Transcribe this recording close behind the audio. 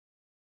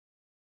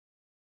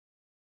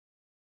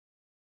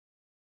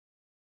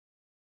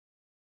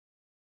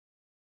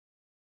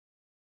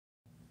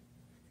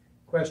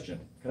Question: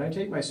 can I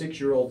take my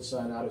 6-year-old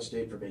son out of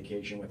state for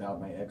vacation without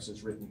my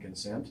ex's written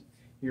consent?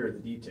 Here are the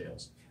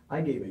details.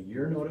 I gave a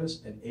year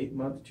notice, an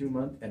 8-month,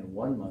 2-month, and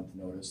 1-month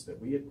notice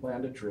that we had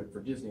planned a trip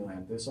for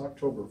Disneyland this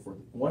October for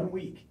 1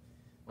 week.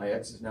 My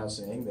ex is now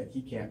saying that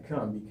he can't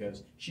come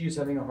because she is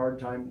having a hard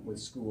time with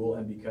school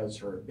and because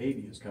her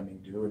baby is coming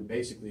due, and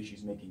basically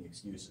she's making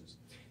excuses.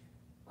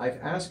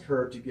 I've asked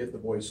her to get the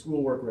boys'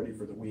 schoolwork ready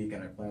for the week,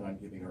 and I plan on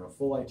giving her a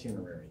full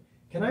itinerary.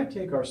 Can I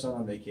take our son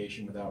on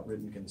vacation without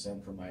written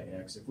consent from my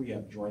ex if we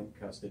have joint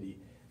custody,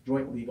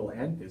 joint legal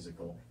and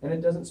physical, and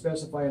it doesn't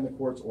specify in the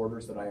court's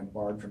orders that I am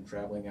barred from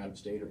traveling out of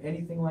state or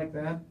anything like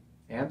that?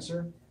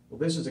 Answer: well,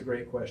 this is a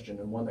great question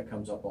and one that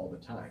comes up all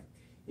the time.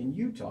 In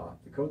Utah,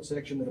 the code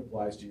section that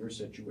applies to your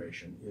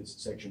situation is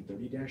section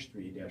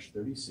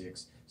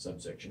 30-3-36,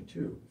 subsection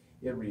 2.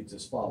 It reads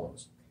as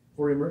follows: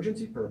 for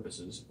emergency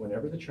purposes,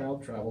 whenever the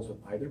child travels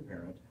with either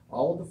parent,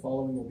 all of the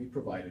following will be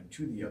provided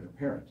to the other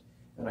parent: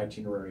 an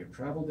itinerary of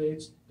travel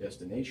dates,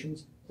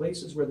 destinations,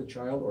 places where the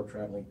child or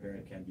traveling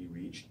parent can be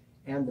reached,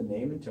 and the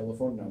name and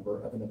telephone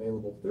number of an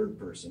available third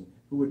person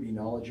who would be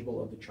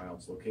knowledgeable of the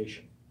child's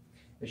location.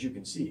 As you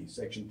can see,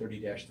 section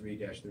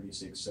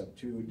 30-3-36 sub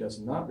 2 does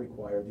not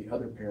require the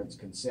other parent's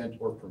consent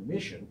or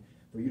permission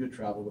for you to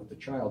travel with the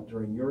child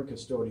during your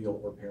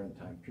custodial or parent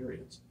time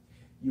periods.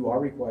 You are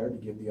required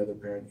to give the other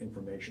parent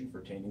information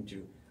pertaining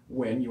to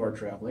when you are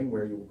traveling,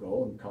 where you will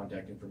go, and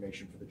contact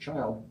information for the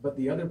child, but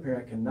the other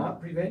parent cannot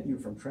prevent you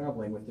from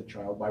traveling with the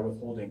child by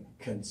withholding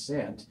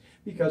consent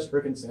because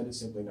her consent is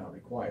simply not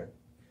required.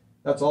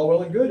 That's all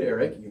well and good,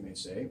 Eric, you may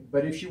say,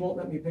 but if she won't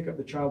let me pick up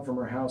the child from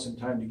her house in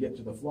time to get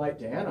to the flight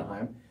to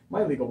Anaheim,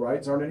 my legal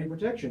rights aren't any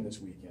protection this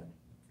weekend.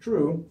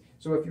 True,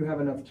 so if you have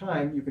enough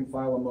time, you can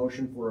file a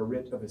motion for a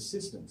writ of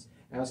assistance,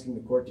 asking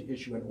the court to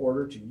issue an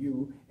order to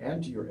you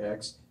and to your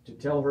ex to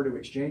tell her to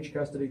exchange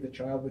custody of the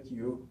child with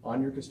you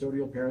on your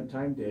custodial parent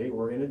time day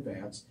or in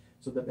advance,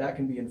 so that that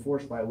can be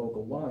enforced by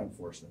local law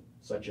enforcement,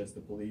 such as the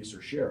police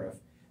or sheriff,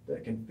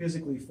 that can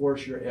physically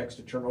force your ex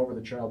to turn over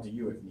the child to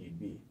you if need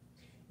be.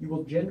 You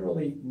will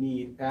generally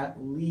need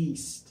at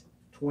least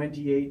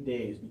 28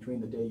 days between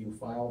the day you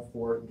file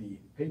for the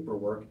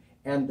paperwork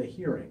and the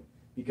hearing,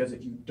 because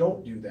if you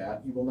don't do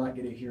that, you will not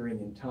get a hearing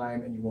in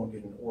time and you won't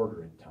get an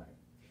order in time.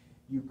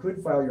 You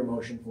could file your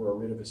motion for a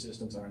writ of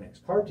assistance on an ex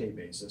parte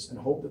basis and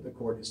hope that the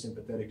court is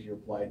sympathetic to your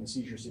plight and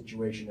sees your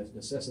situation as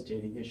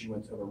necessitating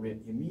issuance of a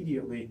writ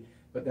immediately,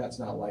 but that's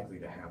not likely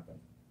to happen.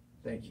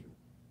 Thank you.